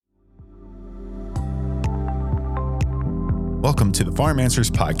Welcome to the Farm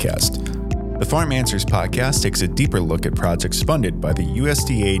Answers Podcast. The Farm Answers Podcast takes a deeper look at projects funded by the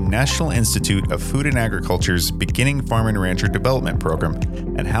USDA National Institute of Food and Agriculture's Beginning Farm and Rancher Development Program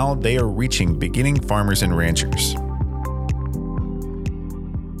and how they are reaching beginning farmers and ranchers.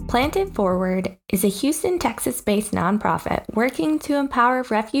 Planted Forward is a Houston, Texas-based nonprofit working to empower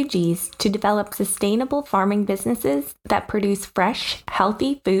refugees to develop sustainable farming businesses that produce fresh,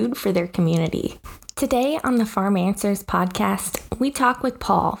 healthy food for their community. Today on the Farm Answers podcast, we talk with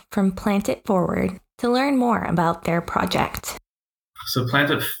Paul from Planted Forward to learn more about their project. So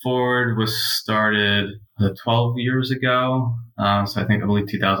Planted Forward was started 12 years ago. I believe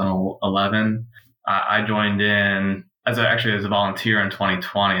 2011. I joined in as a volunteer in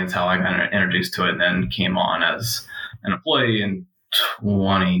 2020 is how I got introduced to it, and then came on as an employee in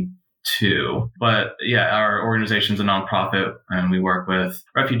 22. But yeah, our organization's a nonprofit, and we work with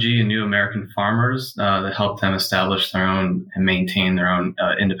refugee and new American farmers to help them establish their own and maintain their own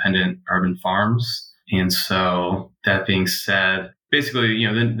independent urban farms. And so that being said, basically,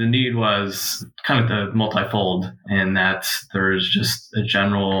 the need was kind of the multifold in that there's just a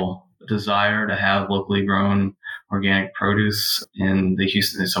general desire to have locally grown organic produce in the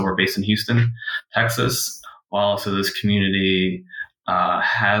Houston. So we're based in Houston, Texas, while also this community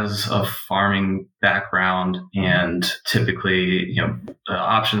has a farming background, and typically,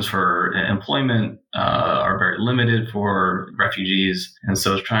 options for employment are very limited for refugees. And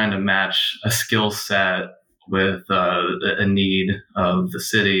so it's trying to match a skill set with a need of the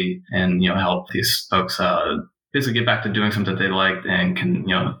city and, help these folks basically get back to doing something that they like and can,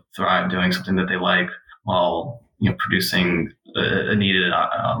 thrive doing something that they like while, producing a needed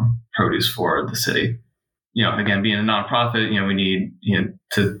produce for the city. Again, being a nonprofit, we need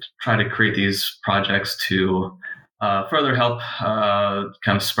to try to create these projects to further help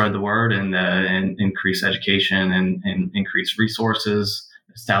kind of spread the word and increase education and increase resources.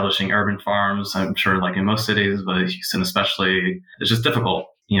 Establishing urban farms, I'm sure like in most cities, but Houston especially, it's just difficult.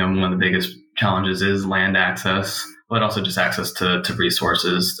 One of the biggest challenges is land access, but also just access to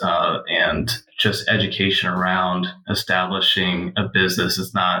resources and just education around establishing a business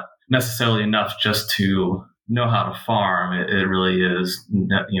is not necessarily enough just to know how to farm. It really is,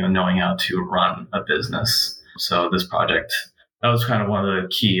 knowing how to run a business. So this project, that was kind of one of the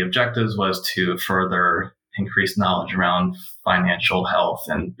key objectives, was to further increase knowledge around financial health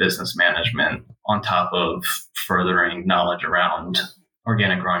and business management, on top of furthering knowledge around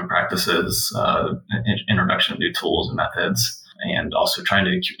organic growing practices, introduction of new tools and methods, and also trying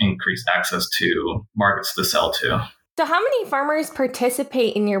to increase access to markets to sell to. So how many farmers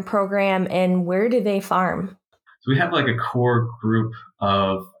participate in your program, and where do they farm? So we have like a core group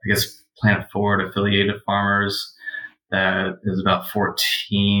of, Plant Forward affiliated farmers that is about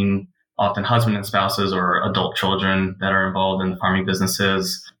 14, often husband and spouses or adult children that are involved in the farming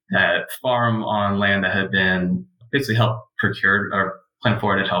businesses that farm on land that had been basically helped procured, or Plant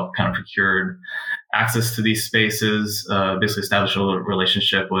Forward had helped kind of procured access to these spaces, basically establish a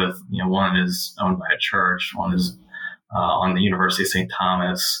relationship with, one is owned by a church, one is on the University of St.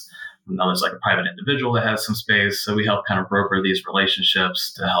 Thomas. Another's like a private individual that has some space. So we help kind of broker these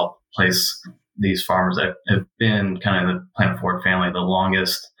relationships to help place these farmers that have been kind of the Plant Forward family the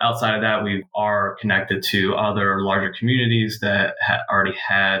longest. Outside of that, we are connected to other larger communities that already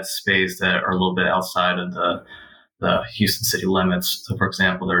had space that are a little bit outside of the Houston city limits. So for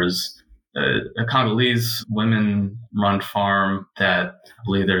example, there's a Congolese women-run farm that I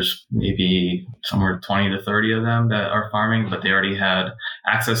believe there's maybe somewhere 20 to 30 of them that are farming, but they already had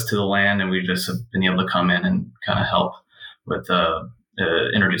access to the land, and we just have been able to come in and kind of help with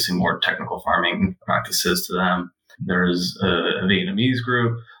introducing more technical farming practices to them. There's a Vietnamese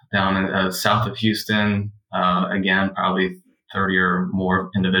group down in south of Houston. Again, probably 30 or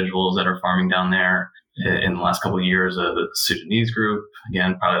more individuals that are farming down there. In the last couple of years, the Sudanese group,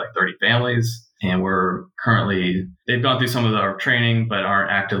 again, probably like 30 families. And they've gone through some of our training, but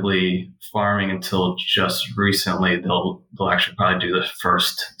aren't actively farming until just recently. They'll actually probably do the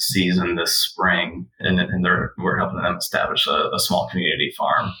first season this spring. And we're helping them establish a small community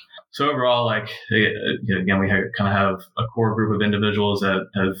farm. So overall, again, we kind of have a core group of individuals that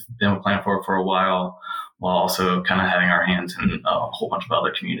have been with Plant Forward for a while also kind of having our hands in a whole bunch of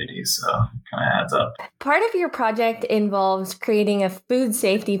other communities. So it kind of adds up. Part of your project involves creating a food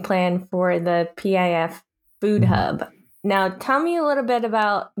safety plan for the PIF Food Hub. Now, tell me a little bit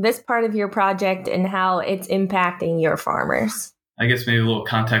about this part of your project and how it's impacting your farmers. I guess maybe a little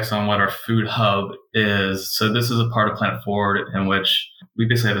context on what our food hub is. So this is a part of Plant Forward in which we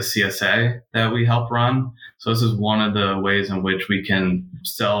basically have a CSA that we help run. So this is one of the ways in which we can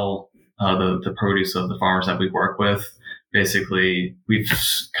sell the produce of the farmers that we work with basically we've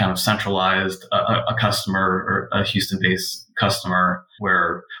kind of centralized a customer or a Houston-based customer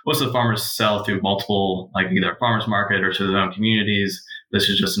where most of the farmers sell through multiple, like either farmers market or to their own communities. This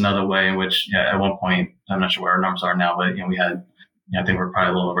is just another way in which, at one point, I'm not sure where our numbers are now, but we had, I think we're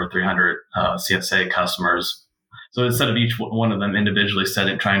probably a little over 300 CSA customers. So instead of each one of them individually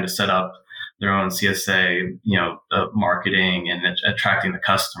trying to set up their own CSA, marketing and attracting the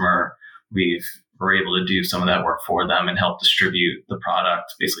customer, we're able to do some of that work for them and help distribute the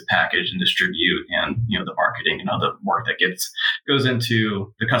product, basically package and distribute, and the marketing and other work that goes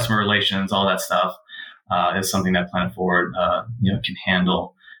into the customer relations, all that stuff is something that Planet Forward can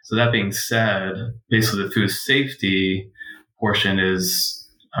handle. So that being said, basically the food safety portion is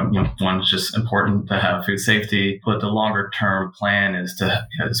one, it's just important to have food safety, but the longer term plan is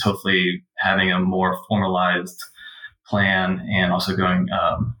hopefully having a more formalized plan and also going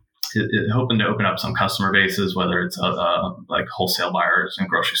hoping to open up some customer bases, whether it's like wholesale buyers and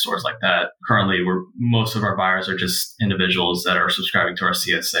grocery stores like that. Currently, most of our buyers are just individuals that are subscribing to our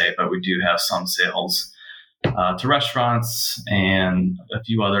CSA, but we do have some sales to restaurants and a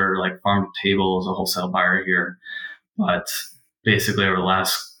few other, like farm to table as a wholesale buyer here. But basically, over the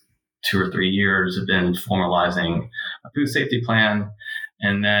last 2 or 3 years, have been formalizing a food safety plan,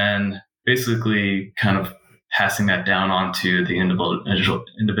 and then basically kind of passing that down onto the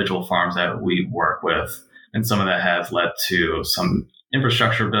individual farms that we work with. And some of that has led to some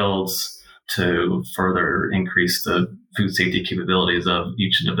infrastructure builds to further increase the food safety capabilities of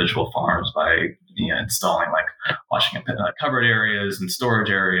each individual farms by installing like washing and covered areas and storage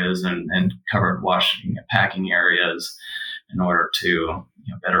areas and covered washing and packing areas in order to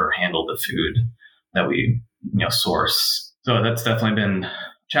better handle the food that we source. So that's definitely been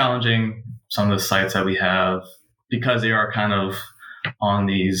challenging. Some of the sites that we have, because they are kind of on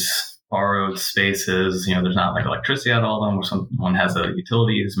these borrowed spaces, there's not like electricity at all of them, or someone has a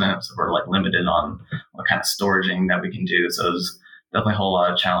utility easement, so we're like limited on what kind of storaging that we can do. So there's definitely a whole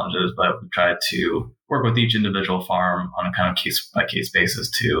lot of challenges, but we tried to work with each individual farm on a kind of case by case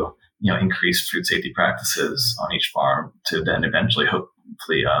basis to increase food safety practices on each farm to then eventually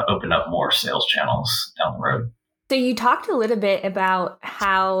hopefully open up more sales channels down the road. So you talked a little bit about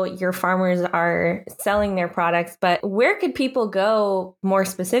how your farmers are selling their products, but where could people go more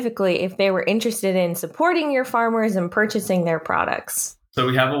specifically if they were interested in supporting your farmers and purchasing their products? So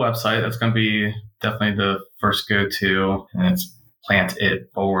we have a website that's going to be definitely the first go-to, and it's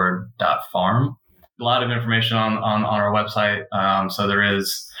plantitforward.farm. A lot of information on our website. So there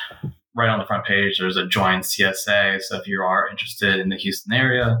is, right on the front page, there's a join CSA. So if you are interested in the Houston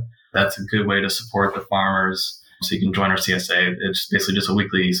area, that's a good way to support the farmers. So you can join our CSA. It's basically just a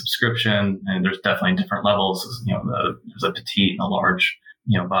weekly subscription, and there's definitely different levels. There's a petite and a large,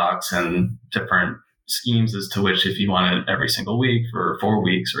 box, and different schemes as to which, if you want it every single week for 4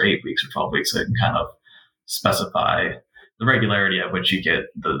 weeks or 8 weeks or 12 weeks, it can kind of specify the regularity at which you get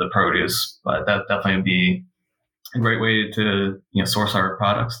the produce. But that definitely would be a great way to source our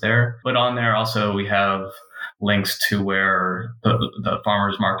products there. But on there also we have links to where the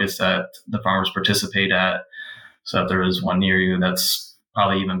farmers markets that the farmers participate at. So if there is one near you, that's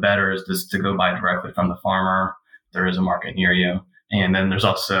probably even better, is just to go buy directly from the farmer. There is a market near you. And then there's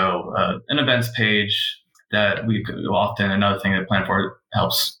also an events page that we often, another thing that Planet Forward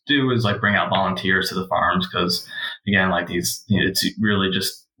helps do is like bring out volunteers to the farms. Because again, like these, it's really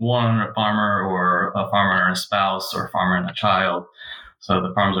just one farmer or a farmer and a spouse or a farmer and a child. So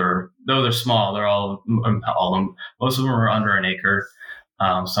the farms though they're small, they're all of them, most of them are under an acre.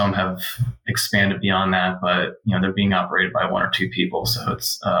 Some have expanded beyond that, but they're being operated by 1 or 2 people. So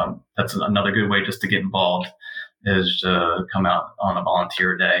it's that's another good way just to get involved, is to come out on a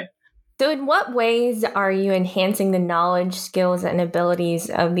volunteer day. So in what ways are you enhancing the knowledge, skills, and abilities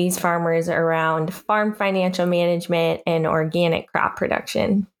of these farmers around farm financial management and organic crop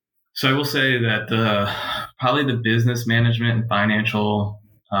production? So I will say that probably the business management and financial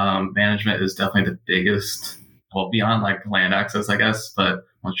management is definitely the biggest. Well, beyond like land access, I guess, but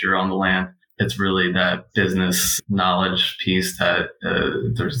once you're on the land, it's really that business knowledge piece that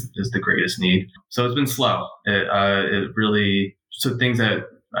is the greatest need. So it's been slow. It really, so things that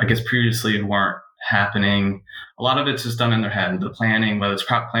I guess previously weren't happening, a lot of it's just done in their head. The planning, whether it's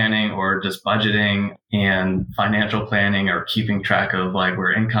crop planning or just budgeting and financial planning or keeping track of like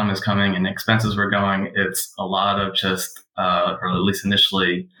where income is coming and expenses were going, it's a lot of just, or at least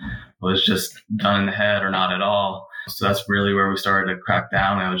initially, was just done in the head or not at all. So that's really where we started to crack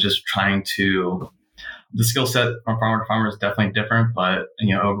down. I was just trying to, the skill set from farmer to farmer is definitely different, but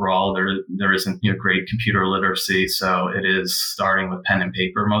overall there isn't great computer literacy. So it is starting with pen and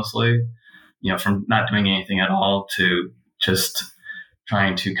paper mostly, from not doing anything at all to just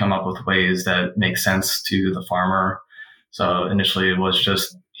trying to come up with ways that make sense to the farmer. So initially it was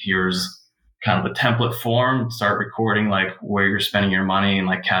just, here's kind of a template form, start recording like where you're spending your money and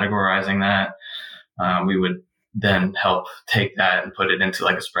like categorizing that. We would then help take that and put it into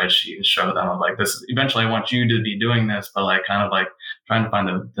like a spreadsheet and show them like, this, eventually I want you to be doing this, but like kind of like trying to find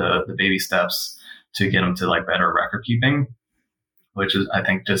the baby steps to get them to like better record keeping, which is, I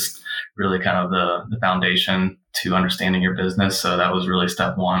think, just really kind of the foundation to understanding your business. So that was really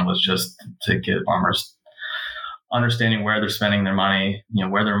step one, was just to get farmers understanding where they're spending their money,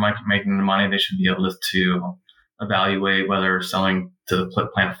 where they're making the money. They should be able to evaluate whether selling to the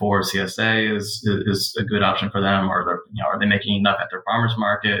plant forward CSA is a good option for them, or are they making enough at their farmers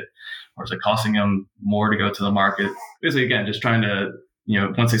market, or is it costing them more to go to the market? Basically, again, just trying to,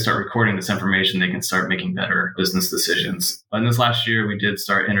 once they start recording this information, they can start making better business decisions. But in this last year, we did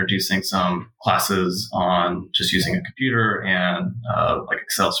start introducing some classes on just using a computer and like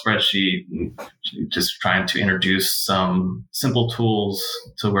Excel spreadsheet, and just trying to introduce some simple tools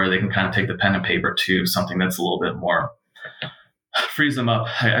to where they can kind of take the pen and paper to something that's a little bit more, frees them up,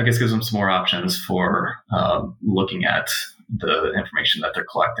 I guess gives them some more options for looking at the information that they're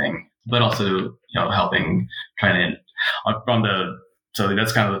collecting, but also, helping trying to, so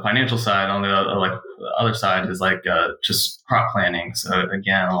that's kind of the financial side. On the other side is like just crop planning. So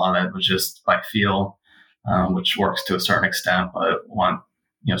again, a lot of that was just by feel, which works to a certain extent, but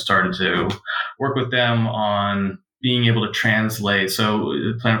started to work with them on being able to translate. So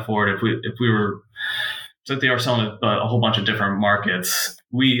plan forward, if they are selling a whole bunch of different markets,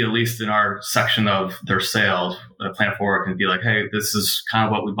 we, at least in our section of their sales, plan forward can be like, hey, this is kind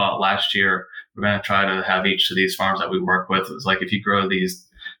of what we bought last year. We're going to try to have each of these farms that we work with. It's like, if you grow these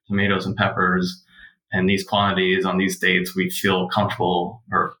tomatoes and peppers and these quantities on these dates, we feel comfortable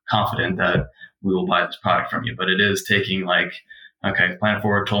or confident that we will buy this product from you. But it is taking like, okay, Plan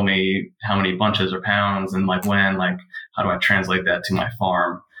Forward told me how many bunches or pounds and like when, like how do I translate that to my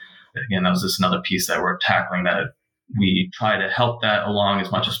farm? Again, that was just another piece that we're tackling, that we try to help that along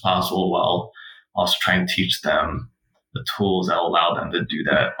as much as possible, while also trying to teach them the tools that allow them to do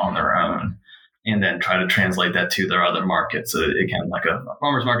that on their own, and then try to translate that to their other markets. So again, like a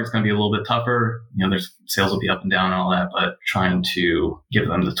farmer's market is going to be a little bit tougher. There's sales will be up and down and all that, but trying to give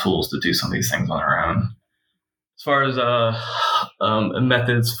them the tools to do some of these things on their own. As far as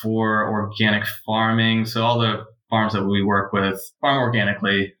methods for organic farming, so all the farms that we work with farm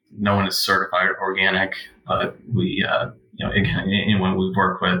organically. No one is certified organic, but we, again, anyone we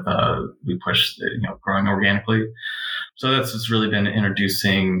work with, we push, growing organically. So that's just really been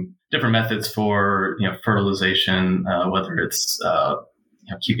introducing different methods for, fertilization, whether it's,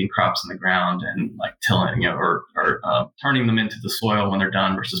 keeping crops in the ground and like tilling, or turning them into the soil when they're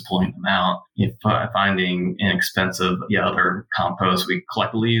done versus pulling them out. Finding inexpensive, other compost. We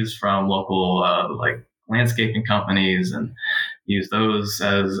collect leaves from local, landscaping companies and use those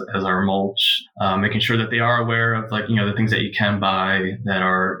as our mulch, making sure that they are aware of the things that you can buy that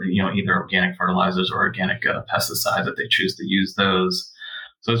are, either organic fertilizers or organic pesticides, that they choose to use those.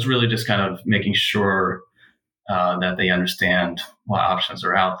 So it's really just kind of making sure that they understand what options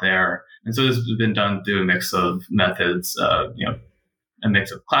are out there. And so this has been done through a mix of methods, a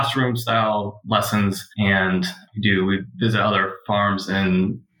mix of classroom style lessons, and we visit other farms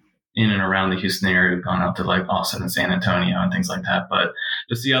in and around the Houston area. We've gone out to like Austin and San Antonio and things like that, but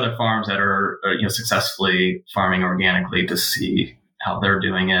to see other farms that are successfully farming organically, to see how they're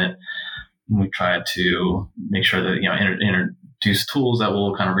doing it. And we try to make sure that, introduce tools that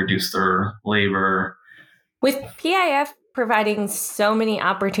will kind of reduce their labor. With PIF providing so many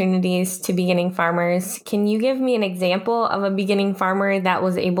opportunities to beginning farmers, can you give me an example of a beginning farmer that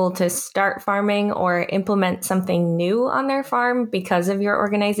was able to start farming or implement something new on their farm because of your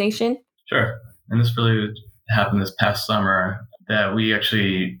organization? Sure. And this really happened this past summer, that we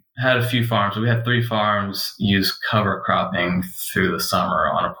actually had a few farms. We had 3 farms use cover cropping through the summer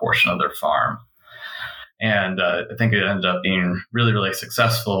on a portion of their farm. And I think it ended up being really, really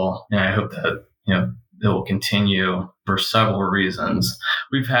successful. And I hope that, it will continue for several reasons.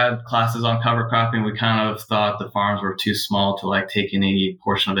 We've had classes on cover cropping. We kind of thought the farms were too small to like take any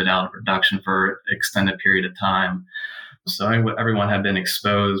portion of it out of production for an extended period of time. So everyone had been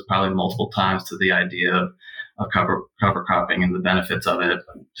exposed probably multiple times to the idea of cover cropping and the benefits of it.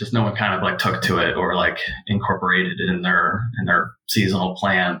 Just no one kind of like took to it or like incorporated it in their seasonal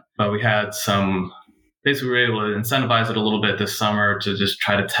plan. But we had basically we were able to incentivize it a little bit this summer to just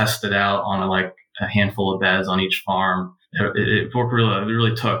try to test it out on a handful of beds on each farm. It worked really, it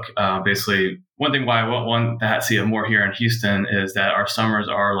really took, basically one thing why I want to see it more here in Houston is that our summers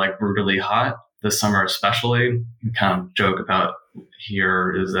are like brutally hot. this summer especially. We kind of joke about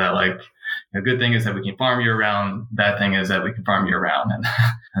here is that like a good thing is that we can farm year round. Bad thing is that we can farm year round,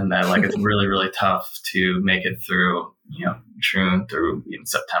 and that like it's really, really tough to make it through, June through even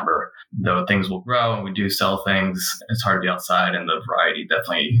September. Though things will grow and we do sell things, it's hard to be outside, and the variety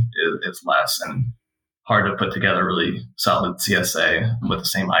definitely is less and hard to put together really solid CSA with the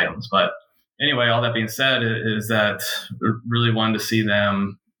same items. But anyway, all that being said, is that we really wanted to see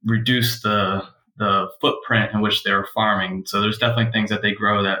them reduce the footprint in which they're farming. So there's definitely things that they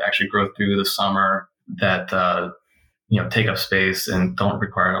grow that actually grow through the summer that take up space and don't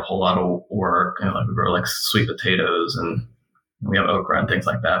require a whole lot of work. Like we grow like sweet potatoes and we have okra and things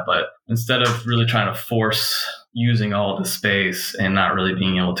like that. But instead of really trying to force using all the space and not really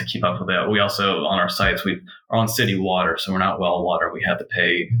being able to keep up with it, we also on our sites we are on city water, so we're not well water. We have to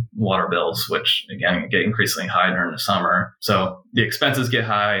pay water bills, which again get increasingly high during the summer. So the expenses get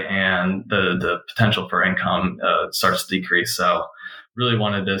high and the potential for income starts to decrease. So really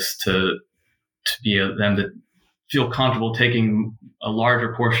wanted this to be them to feel comfortable taking a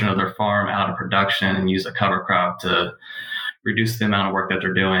larger portion of their farm out of production and use a cover crop to reduce the amount of work that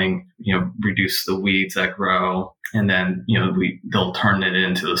they're doing, reduce the weeds that grow, and then, they'll turn it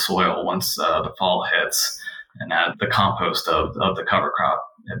into the soil once the fall hits and add the compost of the cover crop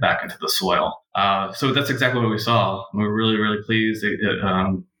back into the soil. So that's exactly what we saw. We were really, really pleased. I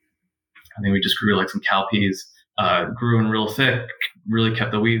think we just grew like some cowpeas, grew in real thick, really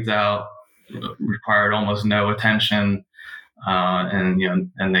kept the weeds out, required almost no attention.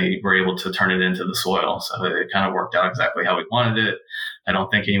 And they were able to turn it into the soil. So it kind of worked out exactly how we wanted it. I don't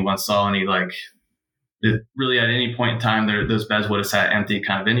think anyone saw any, really at any point in time, those beds would have sat empty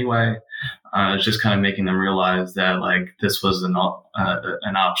kind of anyway. It's just kind of making them realize that this was an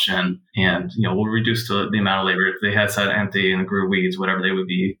option, and, we'll reduce the amount of labor. If they had sat empty and grew weeds, whatever, they would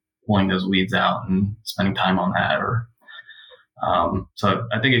be pulling those weeds out and spending time on that. So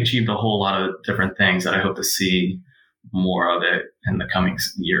I think it achieved a whole lot of different things that I hope to see more of it in the coming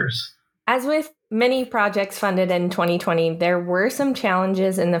years. As with many projects funded in 2020, there were some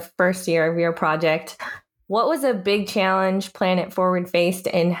challenges in the first year of your project. What was a big challenge Planet Forward faced,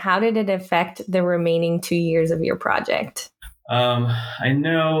 and how did it affect the remaining 2 years of your project? I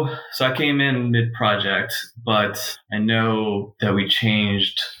know, so I came in mid-project, but I know that we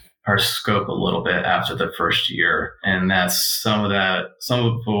changed our scope a little bit after the first year. And that's some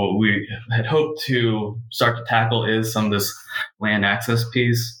of what we had hoped to start to tackle is some of this land access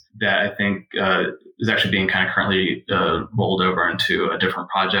piece that I think is actually being kind of currently rolled over into a different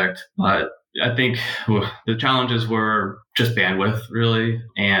project. But I think the challenges were just bandwidth, really,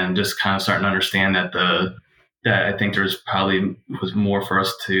 and just kind of starting to understand that I think there's probably was more for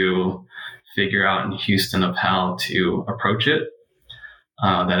us to figure out in Houston of how to approach it.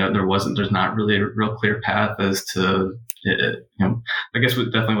 There's not really a real clear path as to, I guess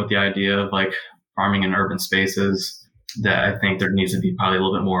definitely with the idea of farming in urban spaces, that I think there needs to be probably a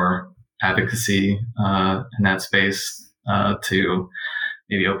little bit more advocacy in that space to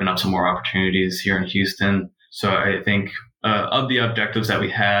maybe open up some more opportunities here in Houston. So I think of the objectives that we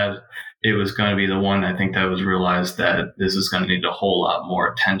had, it was going to be the one I think that was realized that this is going to need a whole lot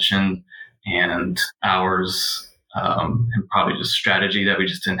more attention and hours, and probably just strategy that we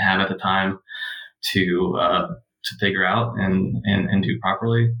just didn't have at the time to figure out and do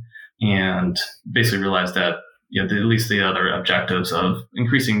properly, and basically realize that at least the other objectives of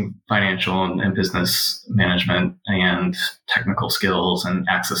increasing financial and business management and technical skills and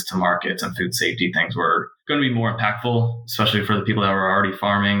access to markets and food safety things were going to be more impactful, especially for the people that were already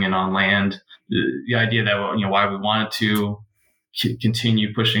farming and on land. The idea that why we wanted to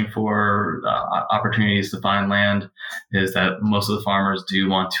continue pushing for opportunities to find land is that most of the farmers do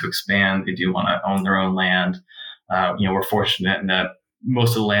want to expand. They do want to own their own land. We're fortunate in that most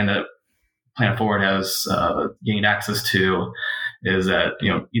of the land that Planet Forward has gained access to is at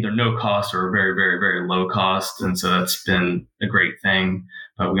either no cost or very, very, very low cost, and so that's been a great thing.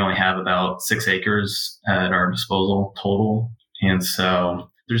 But we only have about 6 acres at our disposal total, and so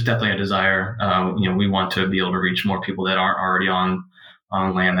there's definitely a desire. We want to be able to reach more people that aren't already on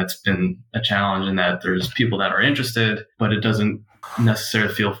land. That's been a challenge in that there's people that are interested, but it doesn't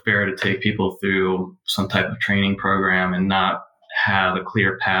necessarily feel fair to take people through some type of training program and not have a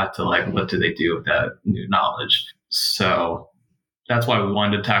clear path to what do they do with that new knowledge. So that's why we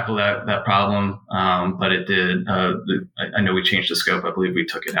wanted to tackle that problem. But it did. I know we changed the scope. I believe we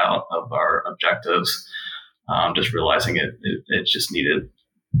took it out of our objectives. Just realizing it just needed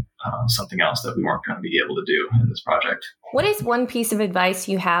something else that we weren't going to be able to do in this project. What is one piece of advice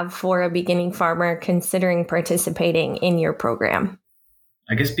you have for a beginning farmer considering participating in your program?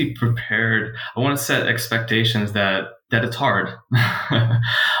 I guess be prepared. I want to set expectations that it's hard.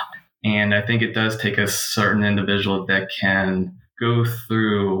 And I think it does take a certain individual that can go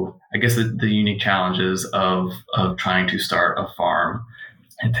through, I guess, the unique challenges of trying to start a farm.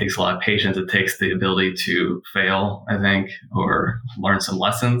 It takes a lot of patience. It takes the ability to fail, I think, or learn some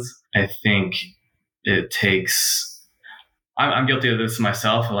lessons. I think it takes, I'm guilty of this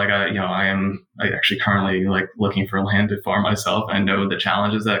myself. Like I am actually currently like looking for land to farm myself. I know the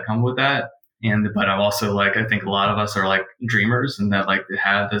challenges that come with that. But I'm also like, I think a lot of us are like dreamers, and that like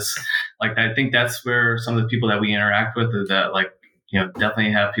have this, like, I think that's where some of the people that we interact with is that like,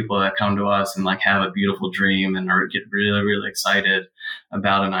 definitely have people that come to us and like have a beautiful dream and or get really, really excited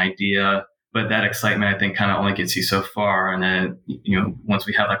about an idea. But that excitement, I think, kind of only gets you so far. And then, once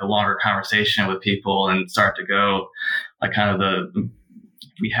we have like a longer conversation with people and start to go like kind of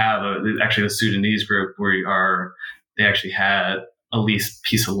we have actually the Sudanese group where they actually had a leased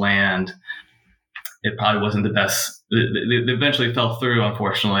piece of land. It probably wasn't the best. It eventually fell through,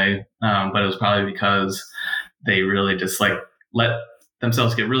 unfortunately. But it was probably because they really just like let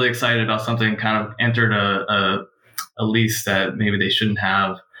themselves get really excited about something, kind of entered a lease that maybe they shouldn't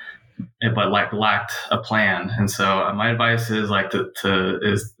have, but like lacked a plan. And so my advice is like to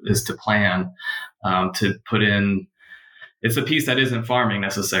plan, to put in. It's a piece that isn't farming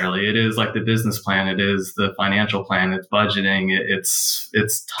necessarily. It is like the business plan. It is the financial plan. It's budgeting.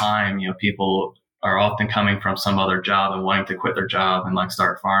 It's time. People are often coming from some other job and wanting to quit their job and like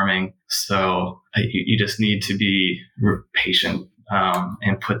start farming. So you just need to be patient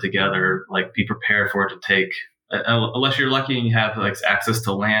and put together, like be prepared for it to take, unless you're lucky and you have like access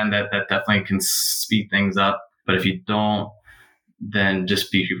to land that definitely can speed things up. But if you don't, then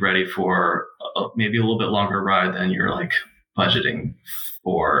just be ready for maybe a little bit longer ride than you're like budgeting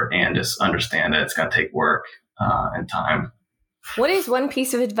for, and just understand that it's going to take work and time. What is one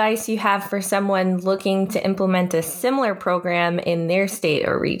piece of advice you have for someone looking to implement a similar program in their state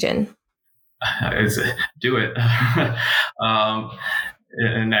or region? Do it.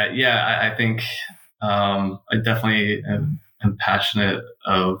 And that, I think I definitely am passionate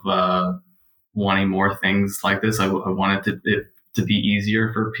of wanting more things like this. I wanted it to be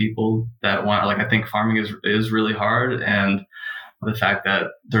easier for people that want, like, I think farming is really hard, and the fact that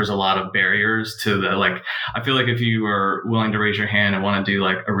there's a lot of barriers to the, like, I feel like if you are willing to raise your hand and want to do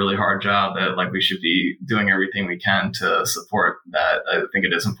like a really hard job, that like we should be doing everything we can to support that. I think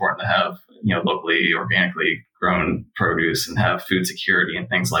it is important to have, locally, organically grown produce and have food security and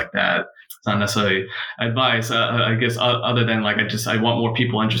things like that. It's not necessarily advice, I guess, other than like, I want more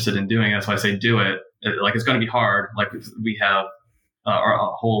people interested in doing it. That's why I say do it. Like, it's going to be hard. Like, we have a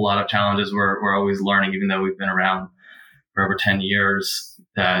whole lot of challenges. We're always learning, even though we've been around for over 10 years,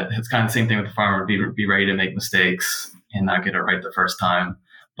 that it's kind of the same thing with the farmer. Be ready to make mistakes and not get it right the first time,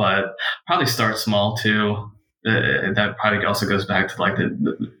 but probably start small too. That probably also goes back to like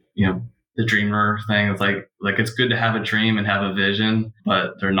the dreamer thing. It's like it's good to have a dream and have a vision,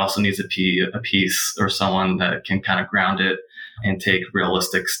 but there also needs to be a piece or someone that can kind of ground it and take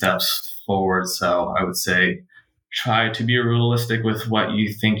realistic steps forward. So I would say, try to be realistic with what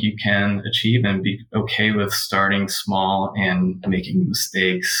you think you can achieve, and be okay with starting small and making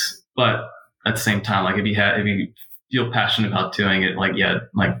mistakes. But at the same time, like, if you feel passionate about doing it, like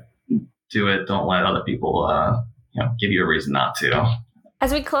do it. Don't let other people, give you a reason not to.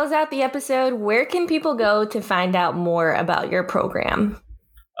 As we close out the episode, where can people go to find out more about your program?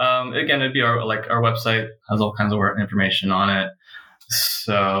 Again, it'd be our website has all kinds of information on it.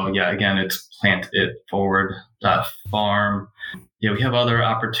 So again, it's plantitforward.farm. We have other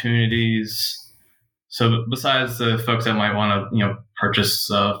opportunities. So besides the folks that might want to, purchase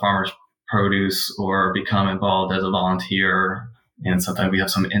farmers' produce or become involved as a volunteer, and sometimes we have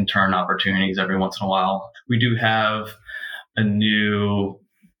some intern opportunities every once in a while. We do have a new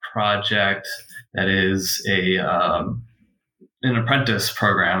project that is an apprentice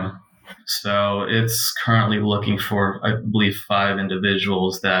program. So it's currently looking for, I believe, 5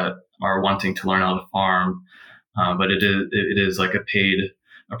 individuals that are wanting to learn how to farm. But it is like a paid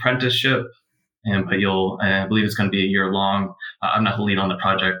apprenticeship, and I believe it's going to be a year long. I'm not the lead on the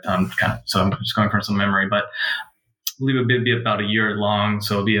project, so I'm just going from some memory, but I believe it would be about a year long.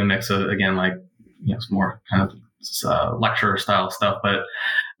 So it'll be a mix of, again, like, it's more kind of lecture style stuff. But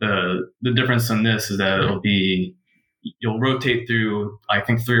the difference in this is that you'll rotate through, I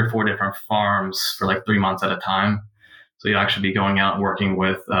think, 3 or 4 different farms for like 3 months at a time. So you'll actually be going out and working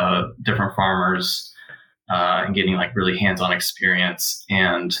with different farmers and getting like really hands-on experience.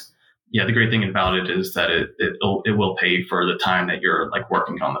 And the great thing about it is that it will pay for the time that you're like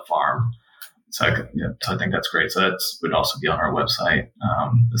working on the farm. So I think that's great. So that would also be on our website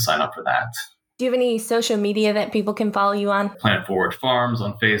to sign up for that. Do you have any social media that people can follow you on? Planet Forward Farms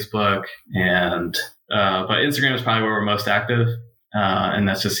on Facebook, and but Instagram is probably where we're most active. And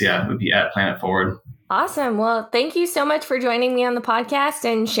that's just, it would be at Planet Forward. Awesome. Well, thank you so much for joining me on the podcast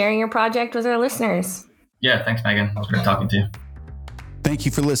and sharing your project with our listeners. Yeah, thanks, Megan. It was great talking to you. Thank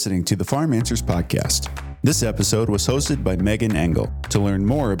you for listening to the Farm Answers Podcast. This episode was hosted by Megan Engel. To learn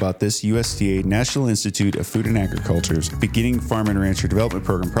more about this USDA National Institute of Food and Agriculture's Beginning Farm and Rancher Development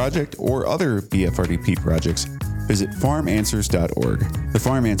Program project or other BFRDP projects, visit farmanswers.org. The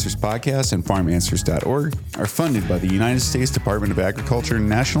Farm Answers Podcast and farmanswers.org are funded by the United States Department of Agriculture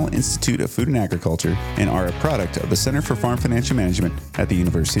National Institute of Food and Agriculture and are a product of the Center for Farm Financial Management at the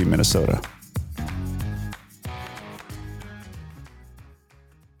University of Minnesota.